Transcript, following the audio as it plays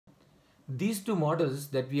these two models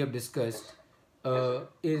that we have discussed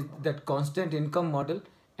is that constant income model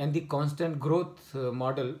and the constant growth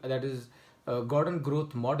model, that is Gordon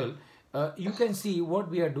growth model. You can see what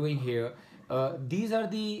we are doing here. These are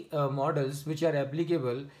the models which are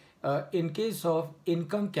applicable in case of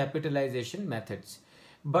income capitalization methods.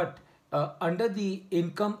 But under the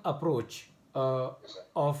income approach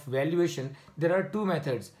of valuation, there are two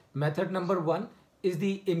methods. Method number one is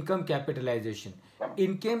the income capitalization.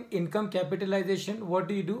 Income capitalization, what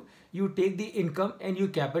do? You take the income and you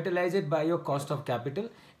capitalize it by your cost of capital.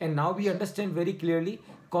 And now we understand very clearly,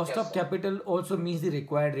 cost of capital also means the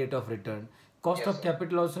required rate of return. Cost of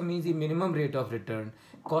capital also means the minimum rate of return.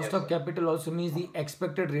 Cost of capital also means the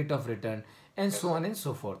expected rate of return, and so on and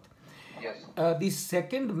so forth. The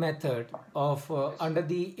second method of under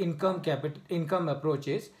the income approach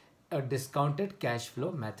is a discounted cash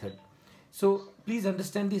flow method. So please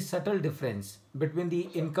understand the subtle difference between the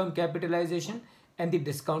income capitalization and the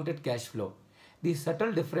discounted cash flow. The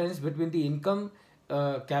subtle difference between the income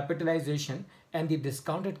capitalization and the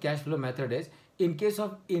discounted cash flow method is, in case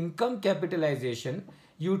of income capitalization,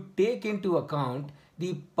 you take into account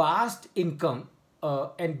the past income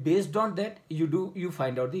and based on that you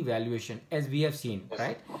find out the valuation, as we have seen,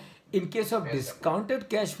 right? In case of discounted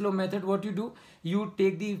cash flow method, what do? You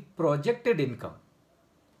take the projected income.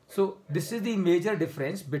 So this is the major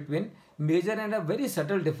difference between, major and a very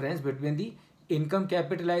subtle difference between the income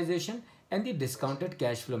capitalization and the discounted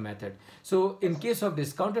cash flow method. So in case of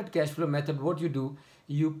discounted cash flow method, what you do?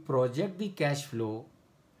 You project the cash flow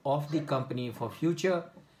of the company for future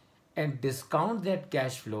and discount that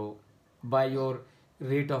cash flow by your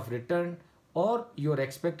rate of return or your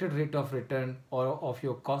expected rate of return or of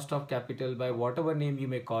your cost of capital, by whatever name you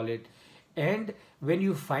may call it. And when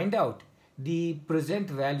you find out the present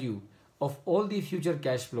value of all the future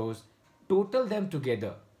cash flows, total them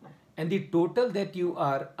together, and the total that you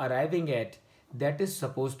are arriving at, that is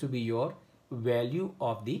supposed to be your value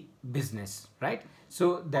of the business, right?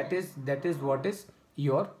 So that is what is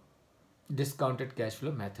your discounted cash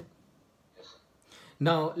flow method.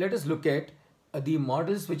 Now let us look at the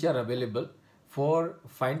models which are available for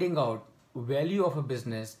finding out value of a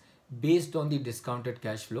business based on the discounted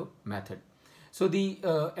cash flow method. So the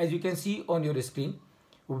as you can see on your screen,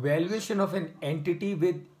 valuation of an entity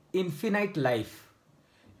with infinite life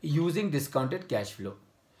using discounted cash flow.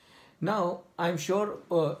 Now I'm sure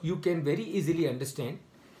you can very easily understand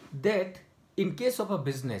that in case of a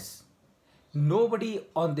business, nobody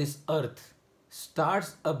on this earth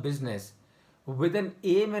starts a business with an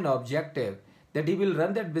aim and objective that he will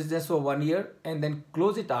run that business for 1 year and then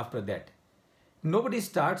close it after that. Nobody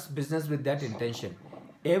starts business with that intention.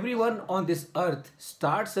 Everyone on this earth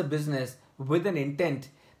starts a business with an intent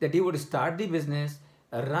that he would start the business,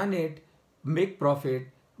 run it, make profit,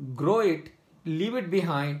 grow it, leave it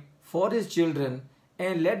behind for his children,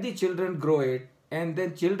 and let the children grow it, and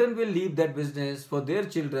then children will leave that business for their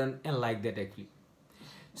children, and like that actually.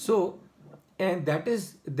 So, and that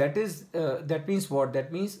means what?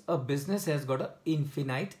 That means a business has got an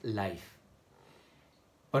infinite life.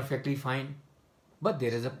 Perfectly fine. But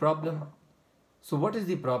there is a problem. So what is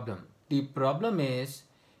the problem? The problem is,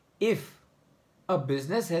 if a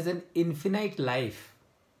business has an infinite life,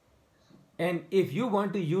 and if you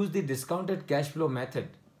want to use the discounted cash flow method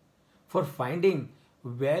for finding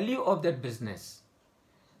value of that business,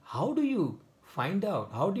 how do you find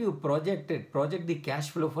out? How do you project the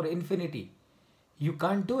cash flow for infinity? You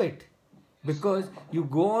can't do it, because you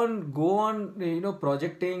go on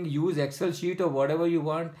projecting, use Excel sheet or whatever you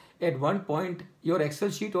want. At one point your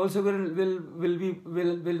Excel sheet also will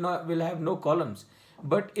have no columns,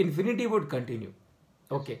 but infinity would continue.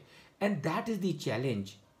 Okay, and that is the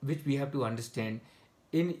challenge which we have to understand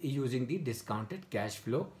in using the discounted cash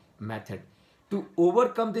flow method. To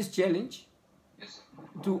overcome this challenge,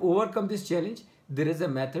 there is a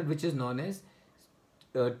method which is known as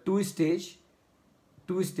two-stage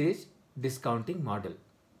discounting model.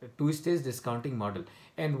 Two-stage discounting model.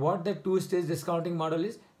 And what the two-stage discounting model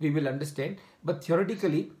is, we will understand. But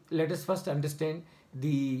theoretically, let us first understand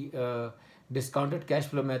the discounted cash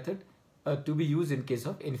flow method to be used in case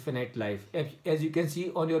of infinite life. As you can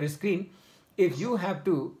see on your screen, if you have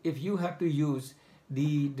to use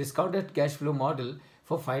the discounted cash flow model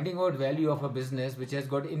for finding out value of a business which has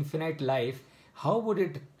got infinite life, how would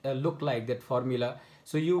it look like, that formula?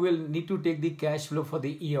 So you will need to take the cash flow for the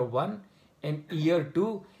year 1 and year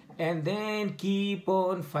 2, and then keep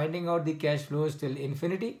on finding out the cash flows till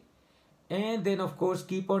infinity, and then of course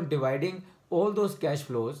keep on dividing all those cash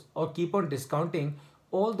flows, or keep on discounting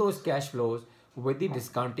all those cash flows with the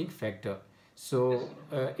discounting factor. So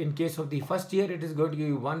in case of the first year, it is going to give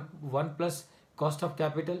you 1 plus cost of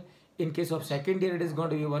capital. In case of second year, it is going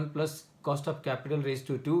to be 1 plus cost of capital raised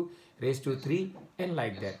to 2, raised to 3, and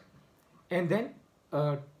like that. And then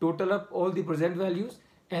total up all the present values,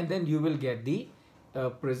 and then you will get the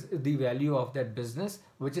value of that business,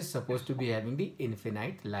 which is supposed to be having the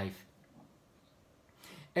infinite life.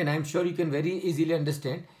 And I'm sure you can very easily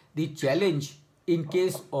understand the challenge in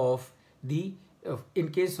case of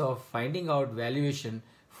finding out valuation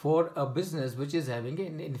for a business which is having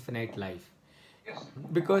an infinite life.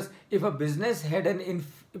 Because if a business had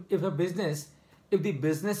if the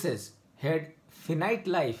businesses had finite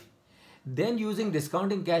life, then using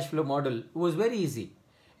discounting cash flow model was very easy,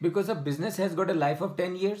 because a business has got a life of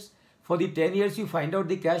 10 years. For the 10 years you find out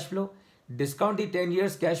the cash flow, discount the 10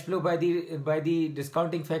 years cash flow by the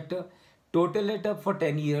discounting factor, total it up for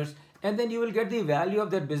 10 years, and then you will get the value of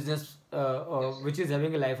that business which is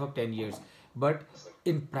having a life of 10 years. But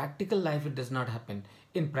in practical life it does not happen.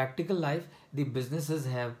 In practical life the businesses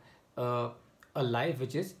have a life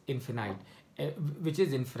which is infinite.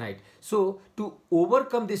 So to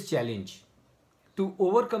overcome this challenge,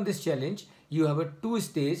 you have a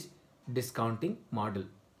two-stage discounting model.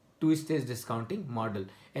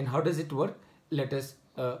 And how does it work? Let us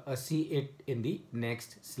see it in the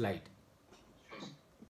next slide.